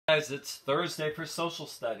Guys, it's Thursday for social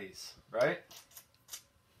studies, right?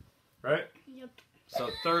 Right? Yep. So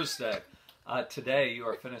Thursday. Today you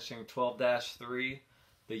are finishing 12-3,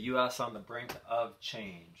 the U.S. on the brink of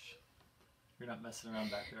change. You're not messing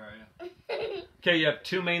around back there, are you? Okay, you have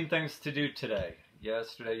two main things to do today.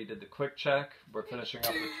 Yesterday you did the quick check. We're finishing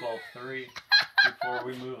up with 12-3 before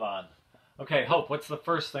we move on. Okay, Hope, what's the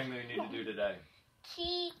first thing that we need to do today?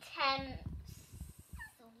 Key 10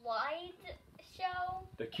 slideshow.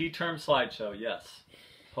 The key term slideshow, yes.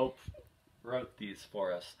 Hope wrote these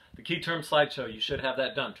for us. The key term slideshow, you should have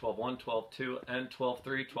that done. 12-1, 12-2, and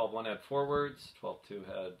 12-3. 12-1 had 4 words. 12-2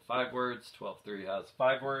 had 5 words. 12-3 has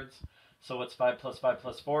 5 words. So what's 5 plus 5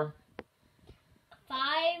 plus 4? 5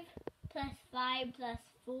 plus 5 plus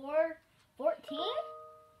 4, 14?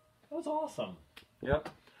 That was awesome. Yep.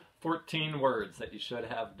 14 words that you should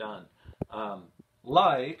have done.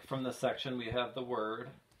 Like, from this section, we have the word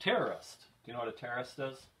terrorist. Do you know what a terrorist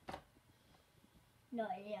is? No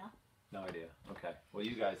idea. No idea. Okay. Well,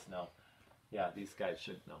 you guys know. Yeah, these guys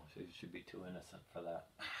should know. You should be too innocent for that.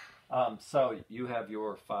 So you have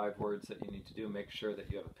your 5 words that you need to do. Make sure that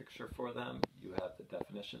you have a picture for them. You have the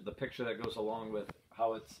definition, the picture that goes along with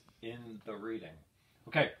how it's in the reading.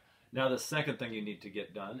 Okay. Now the second thing you need to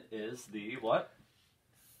get done is the what?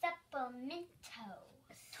 Supplemento.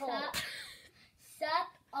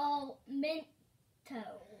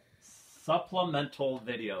 Supplemental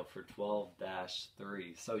video for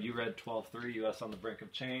 12-3. So you read 12-3, U.S. on the brink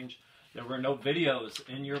of change. There were no videos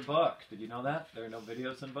in your book. Did you know that? There are no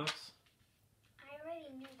videos in books? I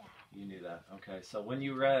already knew that. You knew that. Okay. So when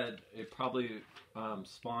you read, it probably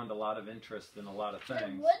spawned a lot of interest in a lot of things.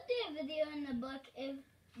 There would be a video in the book if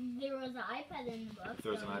there was an iPad in the book. If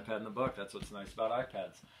there was an iPad in the book, that's what's nice about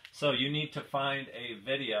iPads. So you need to find a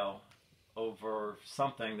video over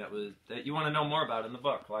something that you want to know more about in the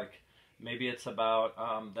book. Like maybe it's about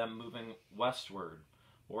them moving westward,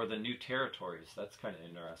 or the new territories. That's kind of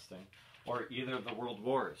interesting. Or either the world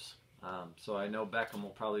wars. So I know Beckham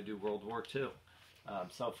will probably do World War II.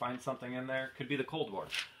 So find something in there. Could be the Cold War.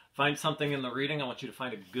 Find something in the reading. I want you to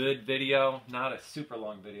find a good video, not a super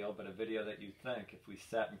long video, but a video that you think, if we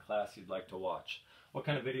sat in class, you'd like to watch. What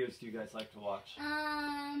kind of videos do you guys like to watch?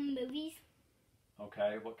 Movies.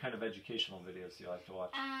 Okay. What kind of educational videos do you like to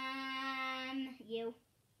watch? You.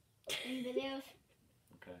 In videos.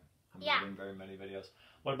 Okay. I'm not in very many videos.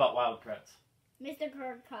 What about Wildcrafts? Mr.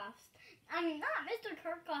 Kirkhoff's. Not Mr.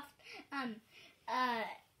 Kirkhoff's.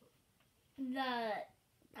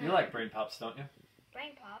 You like Brain Pops, don't you?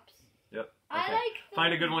 Brain Pops. Yep. Okay. I like.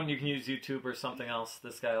 Find a good one. You can use YouTube or something else.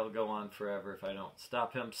 This guy will go on forever if I don't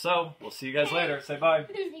stop him. So, we'll see you guys later. Say bye.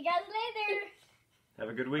 See you guys later. Have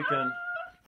a good weekend.